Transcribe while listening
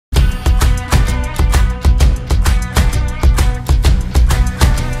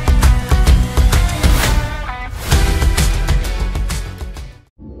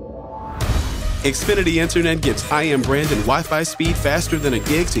Xfinity Internet gives high-end brand and Wi-Fi speed faster than a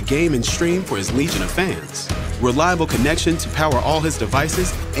gig to game and stream for his legion of fans. Reliable connection to power all his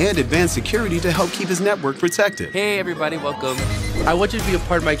devices, and advanced security to help keep his network protected. Hey everybody, welcome. I want you to be a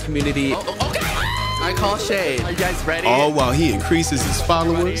part of my community. Okay. I call shade. Are you guys ready? All while he increases his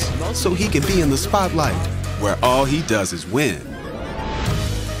followers so he can be in the spotlight, where all he does is win.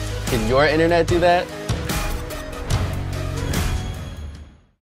 Can your internet do that?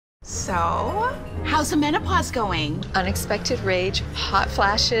 So, how's the menopause going? Unexpected rage, hot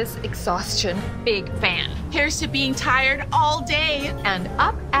flashes, exhaustion. Big fan. Here's to being tired all day and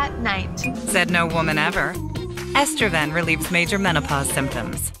up at night. Said no woman ever. Estroven relieves major menopause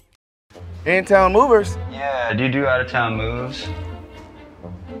symptoms. In-town movers? Yeah, do you do out-of-town moves?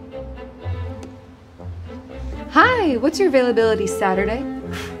 Hi, what's your availability Saturday?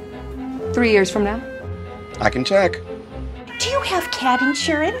 3 years from now? I can check. Do you have cat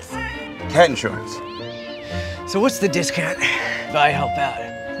insurance? Cat insurance. So what's the discount if I help out?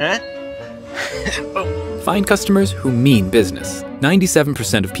 Huh? Find customers who mean business.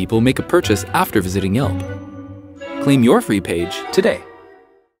 97% of people make a purchase after visiting Yelp. Claim your free page today.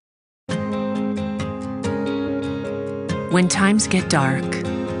 When times get dark,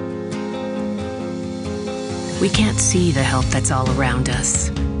 we can't see the help that's all around us.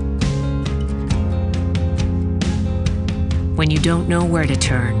 When you don't know where to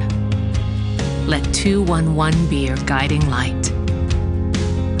turn, let 211 be your guiding light.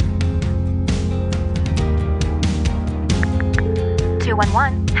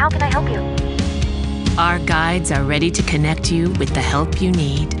 How can I help you? Our guides are ready to connect you with the help you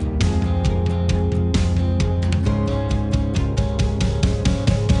need.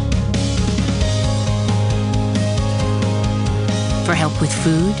 For help with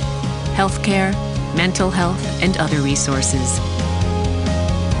food, healthcare, mental health, and other resources.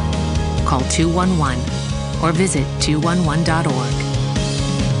 Call 211 or visit 211.org.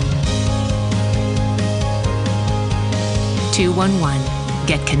 211.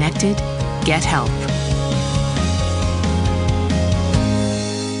 Get connected, get help.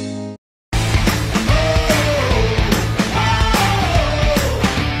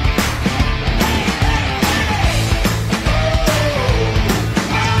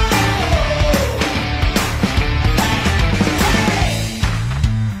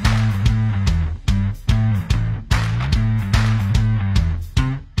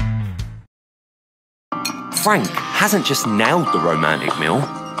 Frank hasn't just nailed the romantic meal.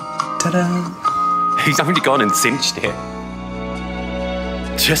 Ta-da! He's only gone and cinched it.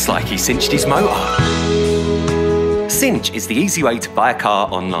 Just like he cinched his motor. Cinch is the easy way to buy a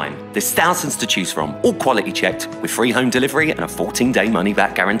car online. There's thousands to choose from, all quality checked, with free home delivery and a 14-day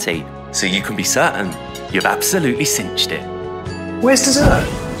money-back guarantee. So you can be certain you've absolutely cinched it. Where's dessert?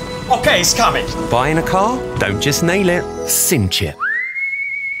 Okay, it's coming. Buying a car? Don't just nail it, cinch it.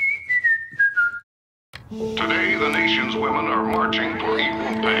 Today, the nation's women are marching for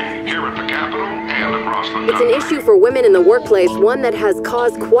equal pay, here at the Capitol and across the country. It's an issue for women in the workplace, one that has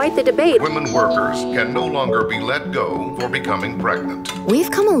caused quite the debate. Women workers can no longer be let go for becoming pregnant.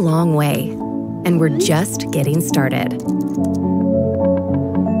 We've come a long way, and we're just getting started.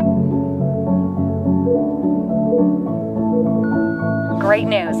 Great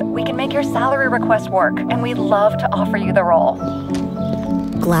news. We can make your salary request work, and we'd love to offer you the role.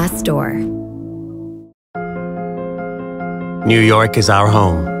 Glassdoor. New York is our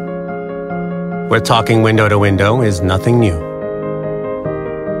home, where talking window to window is nothing new.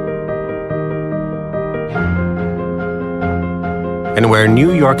 And where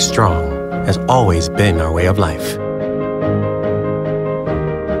New York strong has always been our way of life.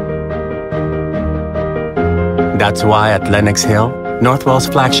 That's why at Lenox Hill, Northwell's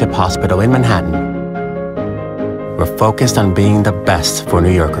flagship hospital in Manhattan, we're focused on being the best for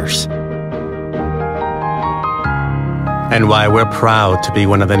New Yorkers. And why we're proud to be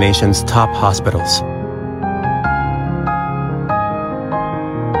one of the nation's top hospitals.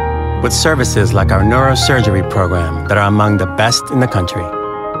 With services like our neurosurgery program that are among the best in the country.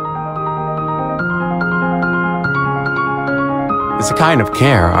 It's the kind of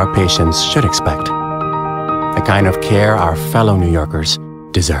care our patients should expect. The kind of care our fellow New Yorkers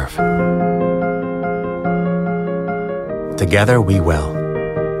deserve. Together we will.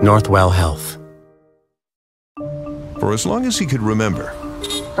 Northwell Health. For as long as he could remember,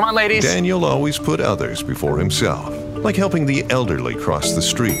 come on, ladies. Daniel always put others before himself, like helping the elderly cross the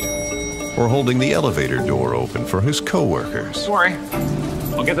street, or holding the elevator door open for his coworkers. Don't worry,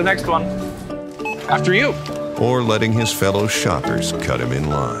 I'll get the next one. After you. Or letting his fellow shoppers cut him in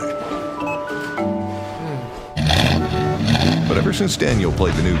line. But ever since Daniel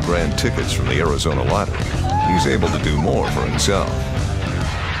played the new brand tickets from the Arizona Lottery, he's able to do more for himself.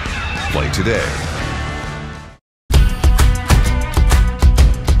 Play today